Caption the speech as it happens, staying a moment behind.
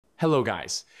Hello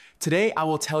guys. Today I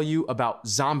will tell you about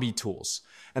Zombie Tools,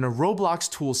 and a Roblox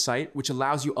tools site which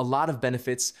allows you a lot of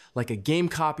benefits like a game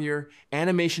copier,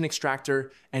 animation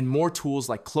extractor, and more tools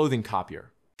like clothing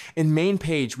copier. In main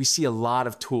page, we see a lot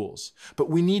of tools, but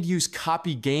we need use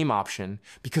copy game option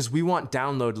because we want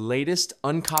download latest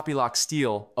Uncopylocked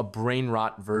Steal, a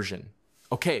Brainrot version.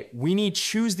 Okay, we need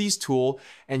choose these tool,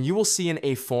 and you will see in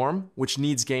a form which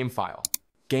needs game file.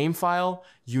 Game file,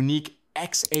 unique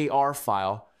XAR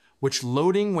file, which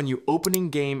loading when you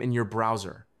opening game in your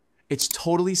browser. It's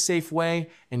totally safe way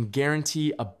and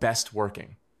guarantee a best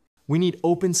working. We need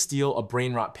open steal a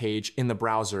Brainrot page in the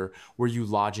browser where you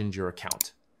log in your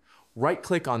account. Right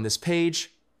click on this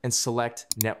page and select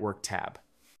network tab.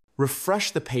 Refresh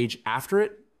the page after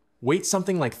it, wait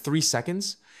something like 3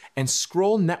 seconds, and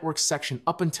scroll network section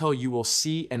up until you will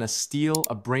see a steal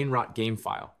a Brainrot game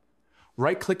file.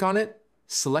 Right click on it,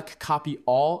 select copy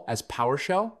all as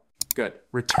PowerShell. Good.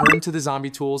 Return to the Zombie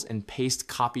Tools and paste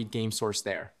copied game source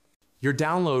there. Your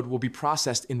download will be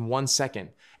processed in 1 second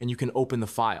and you can open the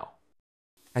file.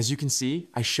 As you can see,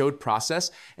 I showed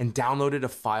process and downloaded a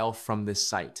file from this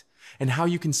site. And how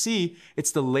you can see,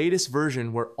 it's the latest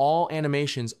version where all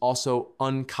animations also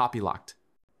uncopylocked.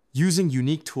 Using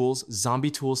unique tools,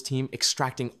 Zombie Tools team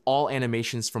extracting all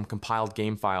animations from compiled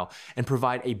game file and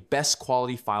provide a best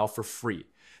quality file for free.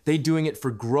 They doing it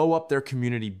for grow up their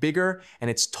community bigger,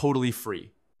 and it's totally free.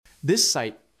 This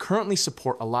site currently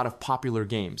support a lot of popular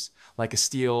games like a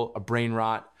Steal, a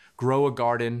Brainrot, Grow a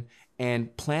Garden,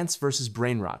 and Plants vs.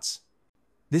 Brainrots.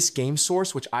 This game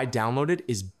source, which I downloaded,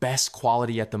 is best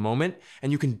quality at the moment,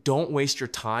 and you don't waste your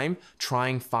time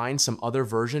trying find some other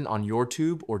version on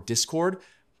YouTube or Discord,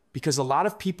 because a lot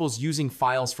of people's using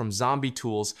files from Zombie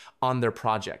Tools on their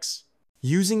projects.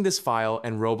 Using this file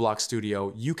and Roblox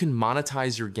Studio, you can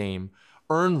monetize your game,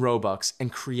 earn Robux,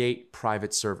 and create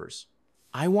private servers.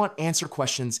 I want answer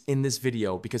questions in this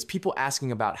video because people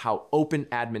asking about how open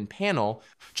admin panel,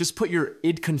 just put your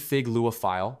idconfig Lua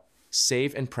file,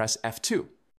 save and press F2.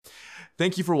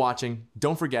 Thank you for watching.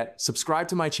 Don't forget, subscribe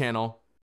to my channel,